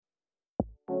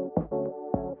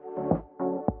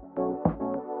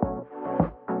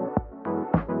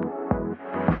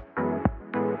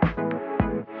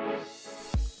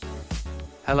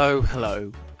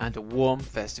Hello, and a warm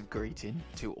festive greeting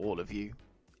to all of you.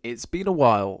 It's been a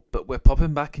while, but we're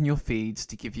popping back in your feeds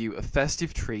to give you a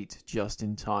festive treat just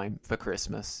in time for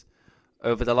Christmas.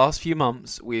 Over the last few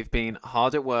months, we've been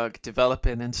hard at work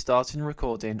developing and starting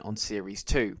recording on Series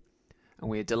 2, and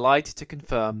we are delighted to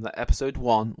confirm that Episode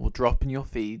 1 will drop in your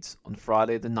feeds on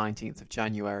Friday the 19th of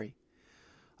January.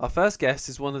 Our first guest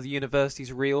is one of the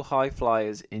university's real high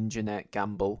flyers in Jeanette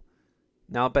Gamble.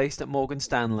 Now based at Morgan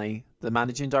Stanley, the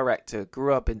managing director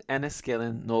grew up in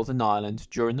Enniskillen, Northern Ireland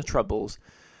during the Troubles,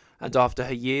 and after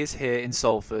her years here in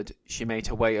Salford, she made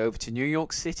her way over to New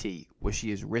York City, where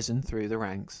she has risen through the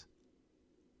ranks.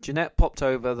 Jeanette popped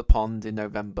over the pond in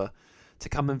November to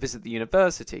come and visit the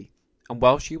university, and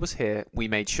while she was here, we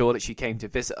made sure that she came to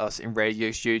visit us in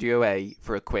Radio Studio A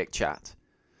for a quick chat.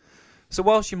 So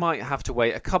while she might have to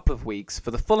wait a couple of weeks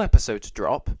for the full episode to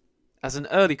drop, as an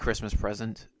early Christmas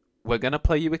present, we're going to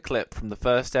play you a clip from the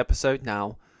first episode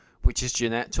now, which is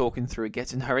Jeanette talking through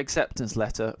getting her acceptance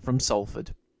letter from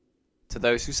Salford. To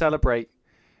those who celebrate,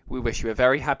 we wish you a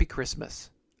very happy Christmas,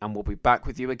 and we'll be back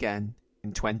with you again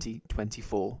in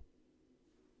 2024.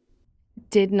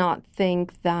 Did not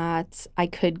think that I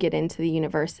could get into the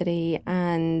university,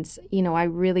 and I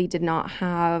really did not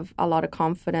have a lot of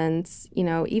confidence.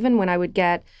 Even when I would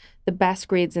get the best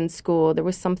grades in school, there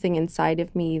was something inside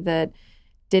of me that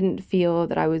didn't feel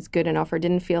that I was good enough or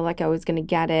didn't feel like I was going to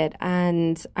get it.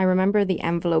 And I remember the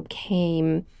envelope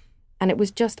came and it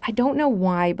was just, I don't know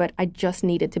why, but I just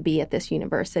needed to be at this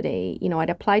university. I'd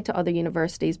applied to other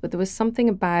universities, but there was something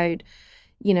about,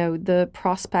 the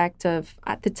prospect of,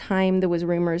 at the time, there was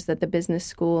rumors that the business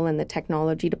school and the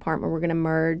technology department were going to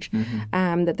merge,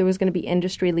 that there was going to be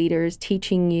industry leaders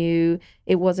teaching you.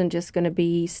 It wasn't just going to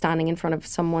be standing in front of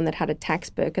someone that had a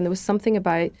textbook. And there was something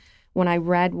about when I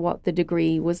read what the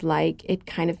degree was like, it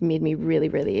kind of made me really,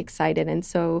 really excited. And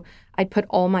so I'd put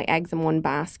all my eggs in one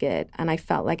basket, and I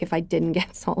felt like if I didn't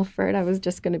get Salford, I was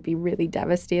just going to be really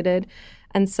devastated.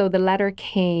 And so the letter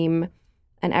came,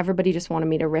 and everybody just wanted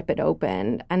me to rip it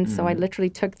open. And so I literally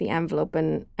took the envelope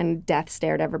and death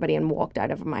stared everybody and walked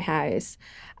out of my house.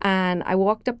 And I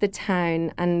walked up the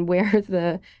town, and where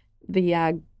the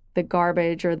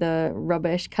garbage or the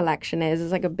rubbish collection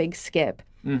is like a big skip.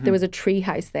 There was a tree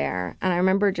house there. And I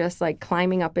remember just like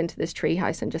climbing up into this tree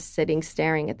house and just sitting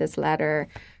staring at this letter.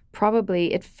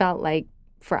 Probably it felt like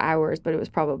for hours, but it was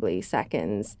probably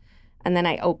seconds. And then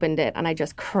I opened it and I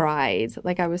just cried.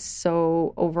 Like I was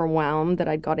so overwhelmed that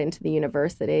I'd got into the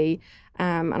university.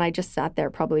 And I just sat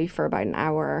there probably for about an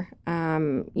hour,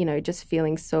 just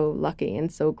feeling so lucky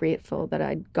and so grateful that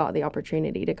I'd got the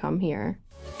opportunity to come here.